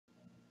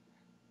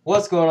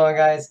What's going on,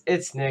 guys?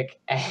 It's Nick,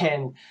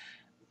 and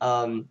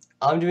I'm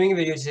doing a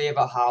video today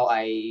about how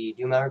I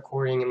do my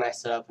recording and my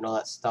setup and all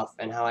that stuff,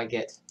 and how I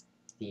get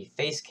the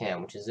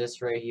Facecam, which is this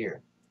right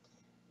here.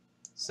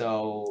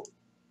 So,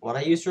 what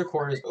I use to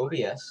record is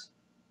OBS.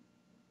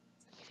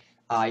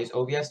 I use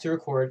OBS to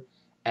record,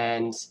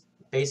 and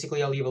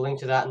basically I'll leave a link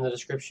to that in the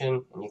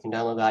description, and you can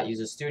download that, use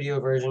the studio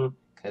version,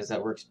 because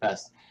that works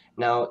best.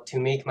 Now, to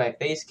make my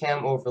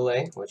Facecam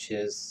overlay, which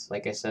is,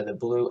 like I said, the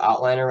blue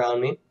outline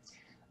around me,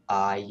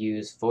 I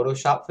use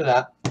Photoshop for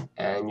that,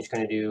 and you're just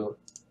going to do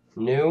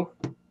new,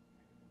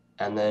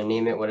 and then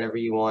name it whatever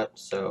you want.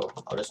 So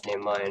I'll just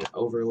name mine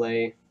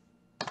overlay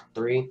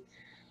 3,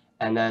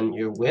 and then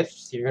your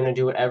width, you're going to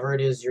do whatever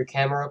it is your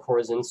camera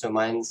records in. So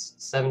mine's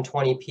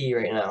 720p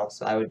right now,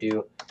 so I would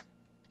do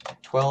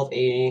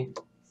 1280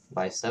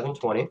 by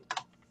 720.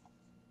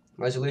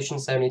 Resolution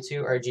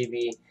 72,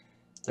 RGB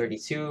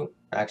 32,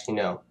 actually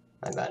no,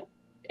 my bad,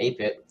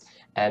 8-bit,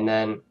 and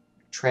then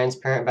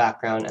transparent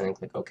background, and then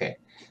click OK.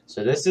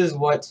 So this is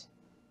what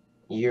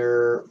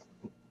your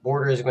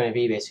border is going to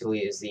be, basically,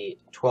 is the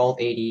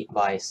 1280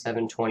 by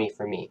 720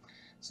 for me.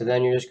 So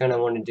then you're just going to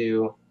want to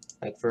do,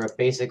 like for a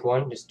basic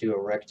one, just do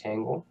a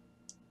rectangle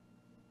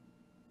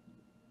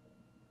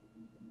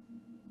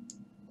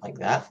like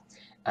that,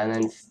 and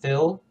then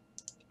fill,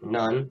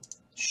 none,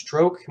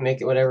 stroke,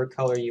 make it whatever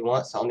color you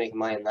want, so I'll make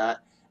mine that,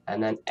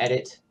 and then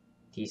edit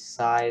the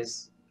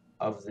size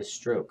of the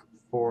stroke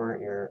for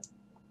your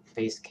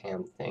face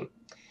cam thing.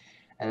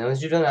 And then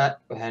once you've done that,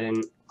 go ahead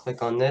and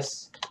click on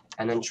this,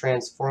 and then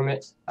transform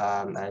it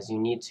as you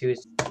need to,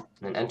 and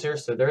then enter.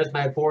 So there's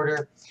my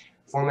border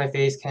for my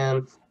face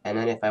cam, and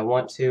then if I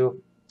want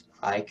to,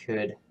 I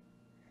could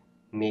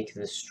make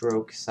the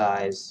stroke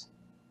size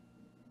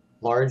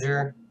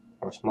larger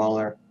or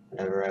smaller,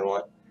 whatever I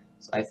want.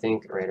 So I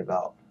think right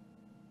about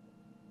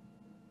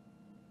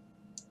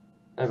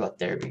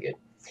there would be good.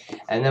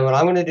 And then what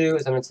I'm going to do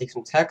is I'm going to take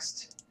some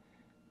text,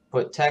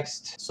 put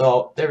text.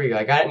 So there we go,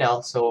 I got it now.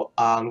 So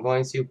I'm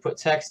going to put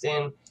text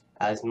in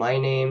as my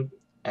name,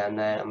 and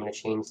then I'm going to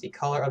change the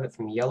color of it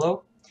from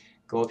yellow.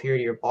 Go up here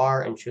to your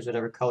bar and choose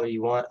whatever color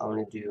you want. I'm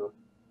going to do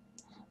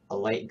a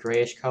light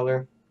grayish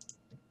color,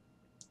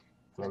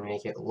 and then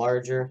make it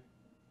larger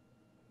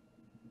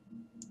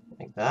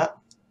like that.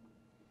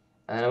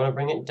 And then I'm going to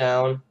bring it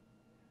down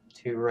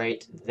to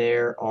right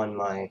there on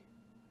my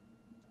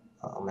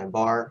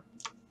bar.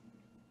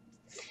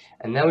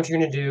 And then what you're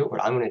going to do,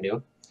 what I'm going to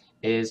do,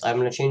 is I'm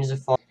going to change the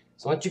font.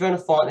 So once you find a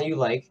font that you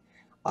like,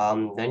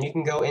 then you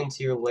can go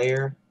into your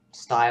layer,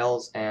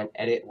 styles, and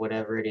edit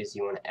whatever it is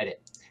you want to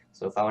edit.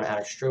 So if I want to add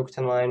a stroke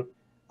to mine,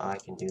 I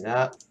can do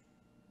that.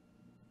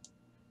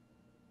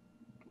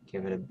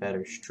 Give it a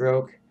better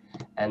stroke.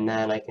 And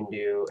then I can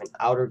do an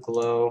outer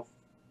glow,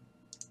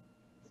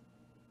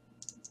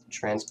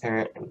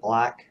 transparent and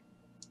black,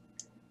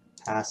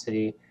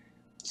 opacity,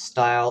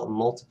 style,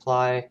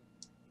 multiply,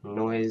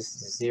 noise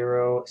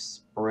 0,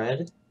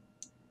 spread,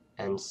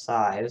 and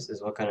size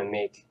is what's going to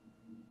make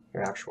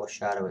your actual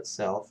shadow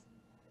itself.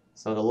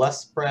 So the less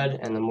spread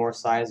and the more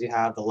size you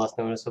have, the less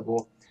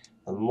noticeable.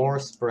 The more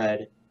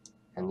spread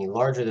and the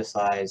larger the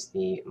size,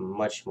 the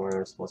much more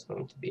noticeable it's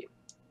going to be.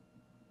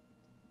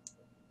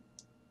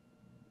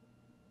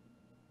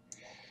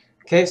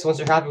 Okay, so once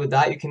you're happy with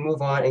that, you can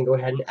move on and go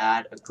ahead and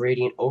add a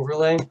gradient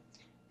overlay.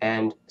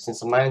 And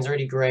since mine's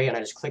already gray and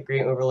I just click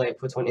gradient overlay, it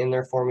puts one in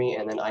there for me,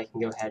 and then I can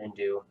go ahead and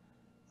do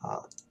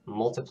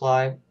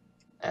multiply,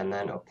 and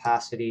then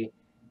opacity,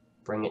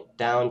 bring it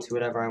down to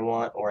whatever I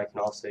want, or I can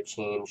also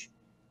change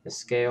the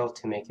scale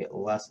to make it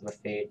less of a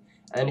fade.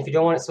 And if you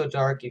don't want it so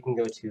dark, you can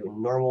go to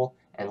normal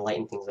and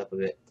lighten things up a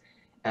bit.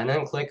 And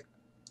then click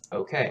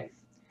OK.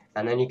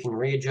 And then you can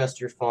readjust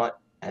your font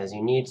as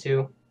you need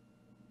to.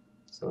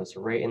 So it's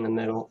right in the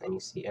middle and you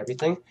see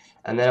everything.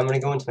 And then I'm going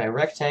to go into my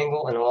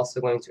rectangle, and I'm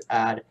also going to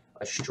add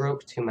a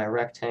stroke to my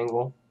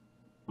rectangle,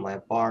 my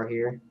bar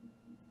here,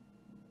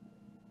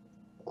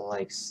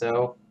 like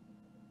so.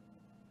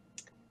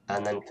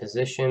 And then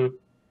position,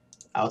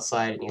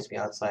 outside, it needs to be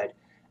outside.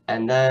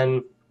 And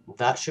then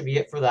that should be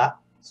it for that.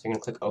 So you're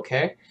going to click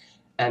OK.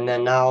 And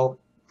then now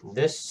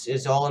this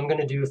is all I'm going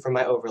to do for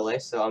my overlay.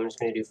 So I'm just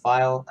going to do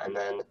File and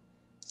then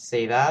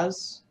Save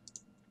As,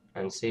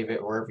 and save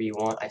it wherever you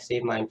want. I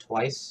save mine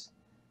twice.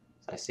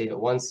 So I save it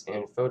once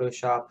in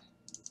Photoshop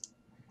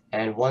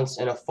and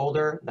once in a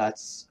folder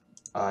that's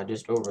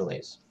just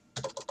overlays.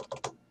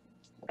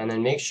 And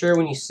then make sure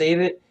when you save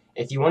it,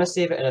 if you want to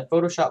save it in a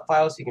Photoshop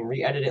file so you can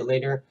re-edit it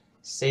later,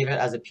 save it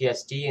as a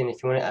PSD, and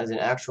if you want it as an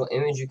actual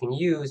image you can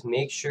use,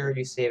 make sure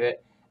you save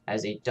it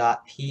as a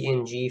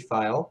 .png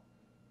file,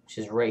 which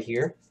is right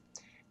here.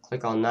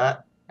 Click on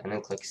that, and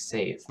then click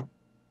Save,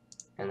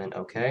 and then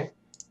OK.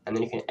 And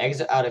then you can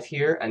exit out of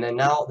here, and then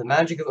now the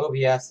magic of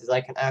OBS is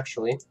I can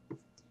actually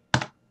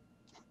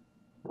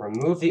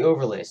remove the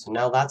overlay. So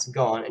now that's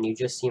gone, and you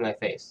just see my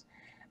face.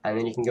 And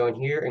then you can go in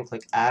here and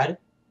click Add,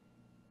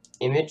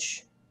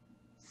 Image,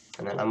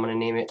 and then I'm going to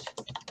name it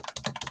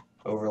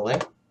Overlay,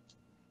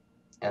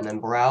 and then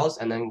browse,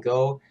 and then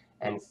go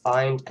and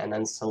find and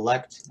then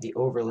select the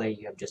overlay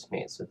you have just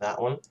made. So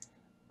that one,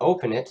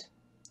 open it,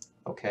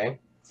 okay,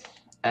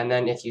 and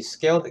then if you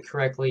scaled it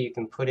correctly, you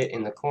can put it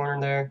in the corner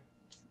there,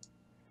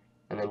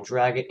 and then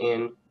drag it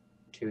in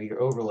to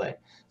your overlay.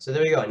 So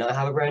there you go. Now I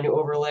have a brand new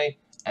overlay,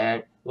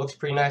 and it looks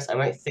pretty nice. I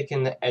might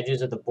thicken the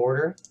edges of the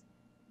border,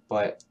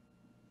 but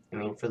I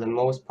mean, for the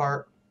most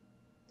part,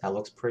 that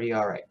looks pretty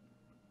alright.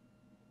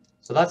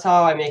 So that's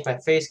how I make my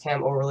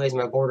Facecam overlays,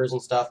 my borders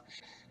and stuff.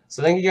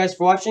 So thank you guys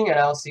for watching, and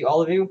I'll see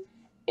all of you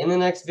in the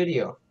next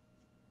video.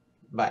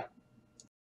 Bye.